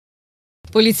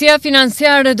Policia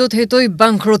financiare do të hetojë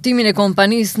bankrotimin e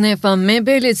kompanisë Nefa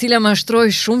Mebel, e cila mashtroi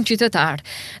shumë qytetarë.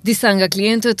 Disa nga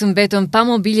klientët mbetën pa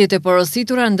mobiljet e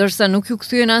porositura, ndërsa nuk ju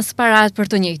kthyen as parat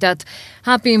për të njëjtat.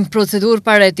 Hapim procedurë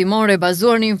parahetimore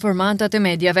bazuar në informatat e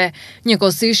mediave.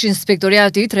 Njëkohësisht,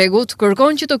 Inspektorati i Tregut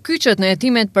kërkon që të kyçet në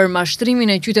hetimet për mashtrimin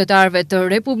e qytetarëve të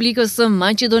Republikës së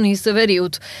Maqedonisë së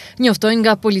Veriut, njoftojnë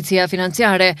nga Policia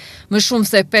Financiare. Më shumë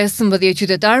se 15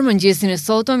 qytetarë mëngjesin e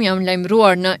sotëm janë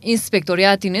lajmëruar në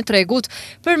Inspektoratin e Tregut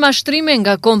për mashtrime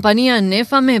nga kompania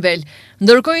Nefa Mebel.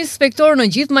 Ndërkohë, inspektorë në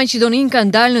gjithë Maqedoninë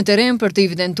kanë dalë në terren për të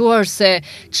evidentuar se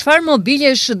çfarë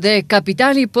mobiljesh dhe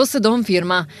kapitali posedon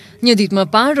firma. Një ditë më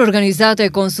parë, Organizata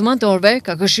e Konsumatorëve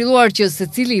ka këshilluar që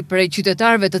secili prej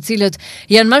qytetarëve të cilët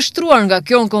janë mashtruar nga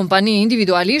kjo kompani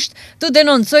individualisht të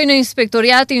denoncojnë në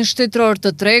Inspektoratin Shtetëror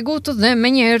të Tregut dhe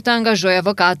menjëherë të angazhojë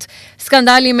avokat.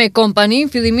 Skandali me kompaninë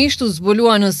fillimisht u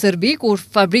zbulua në Serbi, kur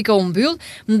fabrika u mbyll,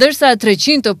 ndërsa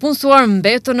 300 të punësuar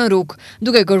mbetën në rrugë,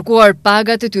 duke kërkuar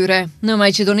pagat e tyre. Në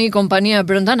Maqedoni, kompania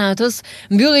brenda natës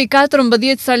mbylli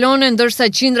 14 salone, ndërsa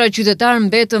qindra qytetarë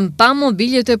mbetën pa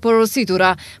mobiljet e porositura,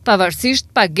 pavarësisht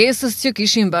pagesës që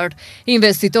kishin bërë.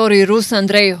 Investitori rus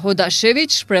Andrej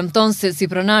Hodashević premton se si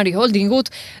pronari i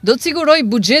holdingut do të sigurojë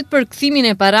buxhet për kthimin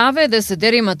e parave dhe se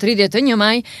deri më 31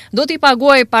 maj do t'i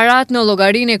paguajë parat në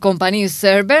llogarinë e kompanisë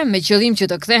serbe, me qëllim që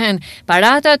të kthehen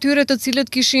parat atyre të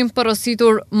cilët kishin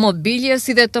porositur mobilje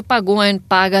si dhe të paguajnë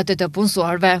pagat e të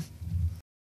punësuarve.